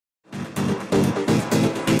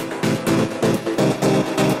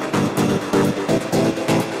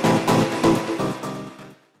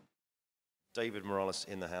David Morales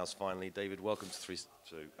in the house finally. David, welcome to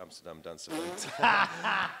Amsterdam Dance Event.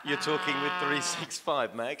 You're talking with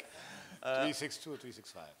 365, Mag. 362 or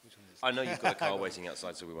 365? Which one is it? I know you've got a car waiting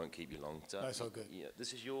outside, so we won't keep you long. No, it's all good. Yeah,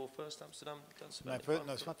 this is your first Amsterdam Dance Event?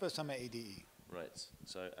 No, it's my first time at ADE. Right.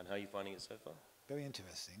 So, and how are you finding it so far? Very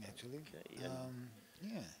interesting, actually. Okay.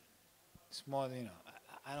 Yeah. It's more than,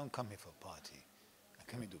 I don't come here for a party. I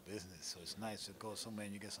come here to do business, so it's nice to go somewhere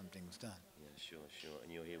and you get some things done. Yeah, sure.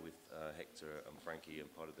 And you're here with Hector and Frankie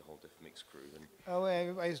and part of the whole Def Mix crew. And oh, well,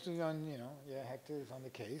 everybody's doing on, Hector's on the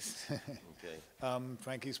case. okay.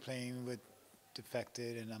 Frankie's playing with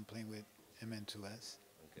Defected and I'm playing with MN2S.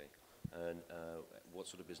 Okay. And what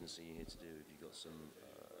sort of business are you here to do? Have you got some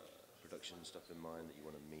production stuff in mind that you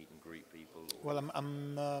want to meet and greet people? Or? Well,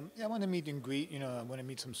 I want to meet and greet, I want to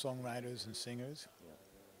meet some songwriters and singers.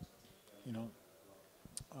 Yeah.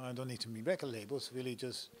 I don't need to meet record labels, really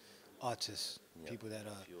just artists, people that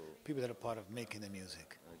are part of making the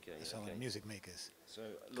music. Okay. So music makers, so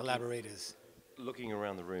collaborators. Looking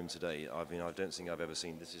around the room today, I don't think I've ever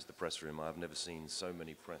seen, this is the press room, I've never seen so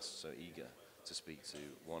many press so eager to speak to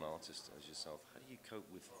one artist as yourself. How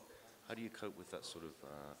do you cope with that sort of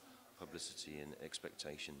publicity and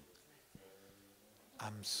expectation?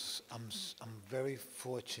 I'm very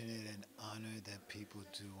fortunate and honored that people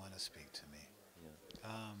do want to speak to me.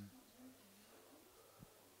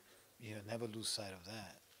 Yeah. Never lose sight of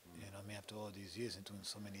that. After all these years and doing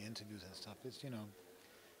so many interviews and stuff,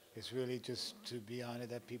 it's really just to be honored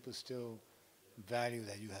that people still value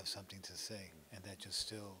that you have something to say and that you're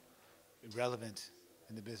still relevant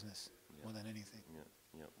in the business more than anything.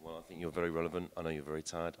 Yeah. Well, I think you're very relevant. I know you're very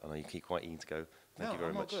tired. I know you keep quite eager to go. Thank you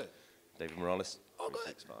very much. Good. David Morales. All good.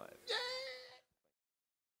 365. Yay!